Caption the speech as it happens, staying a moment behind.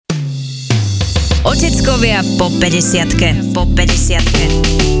Oteckovia po 50-ke.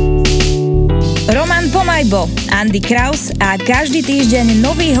 Roman Pomajbo, Andy Kraus a každý týždeň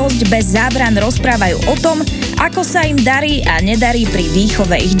nový hosť bez zábran rozprávajú o tom, ako sa im darí a nedarí pri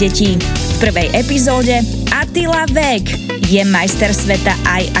výchove ich detí. V prvej epizóde Atilla je majster sveta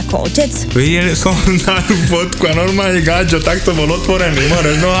aj ako otec. Videl som na fotku a normálne gáčo takto bol otvorený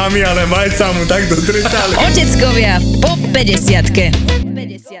more s nohami, ale majca mu takto trčali. Oteckovia po 50-ke.